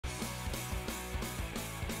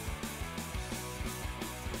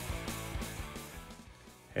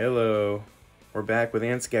Hello, we're back with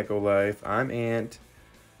Ant's Gecko Life. I'm Ant.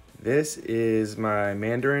 This is my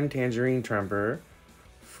Mandarin Tangerine Tremper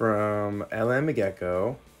from LM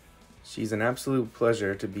Gecko. She's an absolute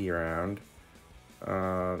pleasure to be around.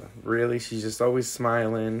 Really, she's just always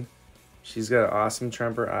smiling. She's got awesome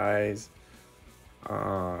Tremper eyes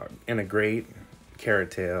and a great carrot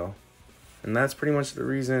tail. And that's pretty much the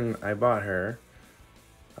reason I bought her.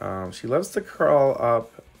 She loves to crawl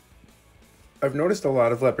up. I've noticed a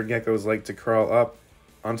lot of leopard geckos like to crawl up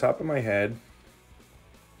on top of my head.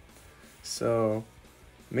 So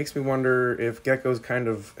it makes me wonder if geckos kind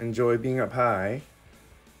of enjoy being up high,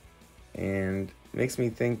 and makes me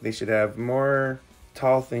think they should have more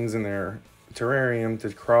tall things in their terrarium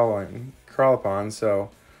to crawl upon.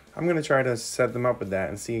 So I'm gonna try to set them up with that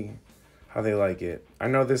and see how they like it. I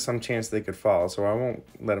know there's some chance they could fall, so I won't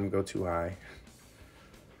let them go too high.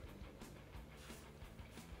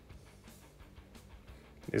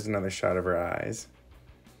 Here's another shot of her eyes.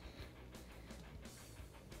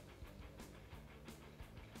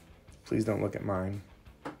 Please don't look at mine.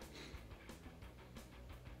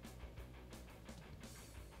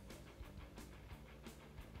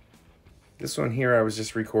 This one here I was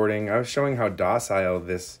just recording. I was showing how docile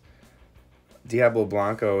this Diablo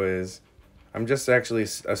Blanco is. I'm just actually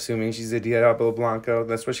assuming she's a Diablo Blanco.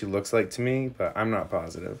 That's what she looks like to me, but I'm not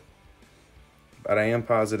positive. But I am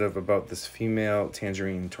positive about this female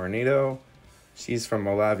Tangerine Tornado. She's from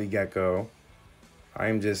Olavi Gecko. I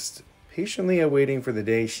am just patiently awaiting for the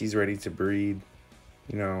day she's ready to breed.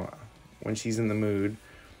 You know, when she's in the mood.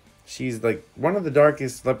 She's like one of the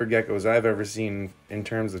darkest leopard geckos I've ever seen in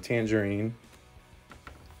terms of Tangerine.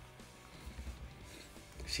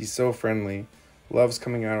 She's so friendly. Loves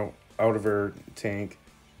coming out of her tank.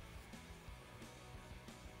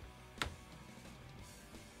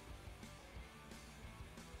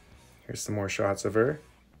 Here's some more shots of her.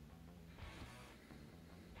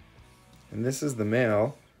 And this is the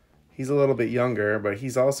male. He's a little bit younger, but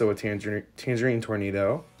he's also a tangerine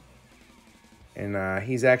tornado. And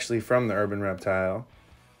he's actually from the urban reptile.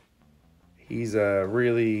 He's a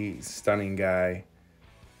really stunning guy.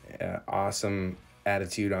 Awesome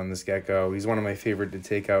attitude on this gecko. He's one of my favorite to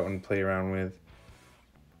take out and play around with.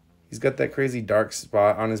 He's got that crazy dark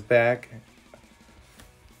spot on his back.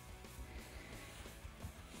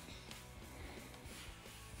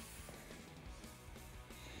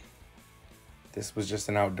 This was just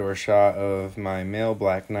an outdoor shot of my male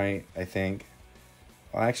black knight, I think.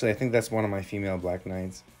 Well, actually, I think that's one of my female black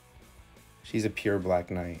knights. She's a pure black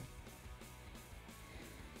knight.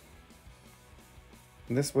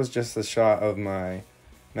 This was just a shot of my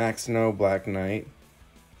Max Snow black knight.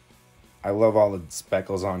 I love all the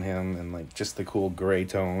speckles on him and like just the cool gray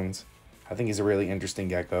tones. I think he's a really interesting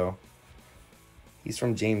gecko. He's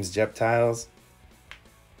from James Jeptiles.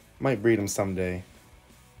 Might breed him someday.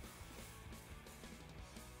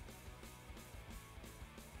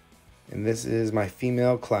 And this is my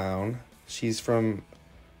female clown. She's from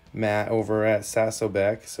Matt over at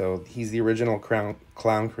Sassobek, so he's the original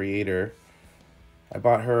clown creator. I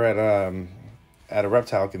bought her at a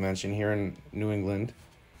reptile convention here in New England.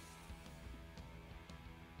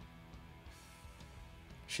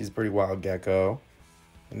 She's a pretty wild gecko.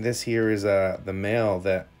 And this here is the male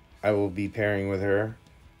that I will be pairing with her.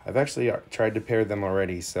 I've actually tried to pair them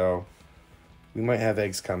already, so we might have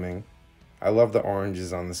eggs coming. I love the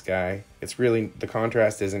oranges on this guy. It's really, the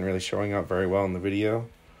contrast isn't really showing up very well in the video,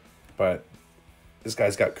 but this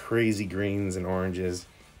guy's got crazy greens and oranges.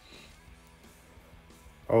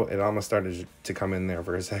 Oh, it almost started to come in there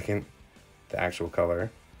for a second. The actual color.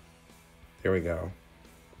 There we go.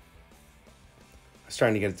 I was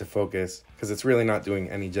trying to get it to focus because it's really not doing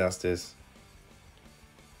any justice.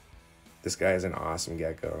 This guy is an awesome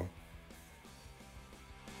gecko.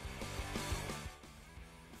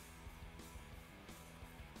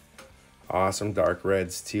 Awesome dark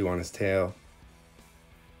reds too on his tail.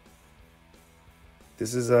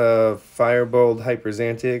 This is a Firebolt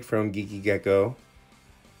Hyperzantic from Geeky Gecko.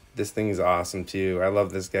 This thing is awesome too. I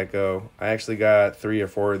love this gecko. I actually got 3 or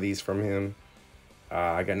 4 of these from him.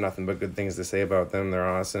 I got nothing but good things to say about them. They're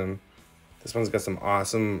awesome. This one's got some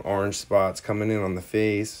awesome orange spots coming in on the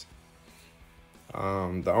face.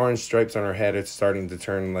 The orange stripes on her head are starting to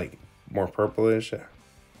turn like more purplish.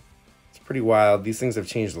 It's pretty wild. These things have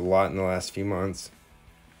changed a lot in the last few months.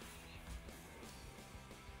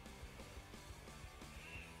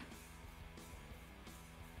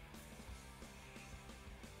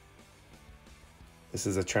 This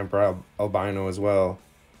is a Tremper albino as well.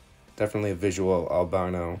 Definitely a visual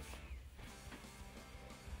albino.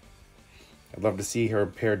 I'd love to see her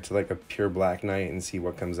paired to like a pure black knight and see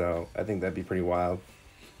what comes out. I think that'd be pretty wild.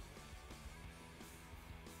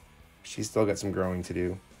 She's still got some growing to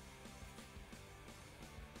do.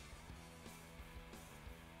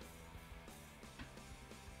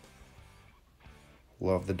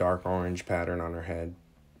 Love the dark orange pattern on her head.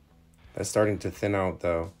 That's starting to thin out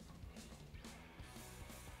though.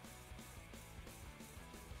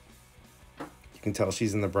 You can tell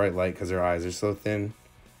she's in the bright light because her eyes are so thin.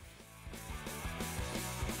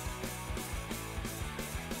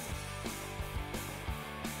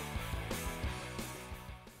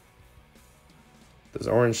 Those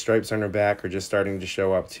orange stripes on her back are just starting to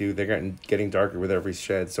show up too. They're getting darker with every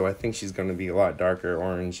shed, so I think she's going to be a lot darker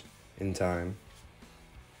orange in time.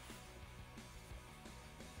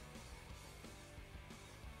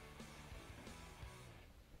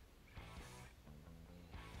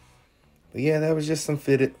 But yeah, that was just some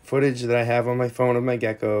footage that I have on my phone of my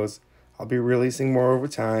geckos. I'll be releasing more over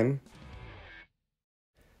time.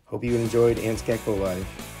 Hope you enjoyed Ant's Gecko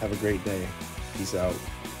Life. Have a great day. Peace out.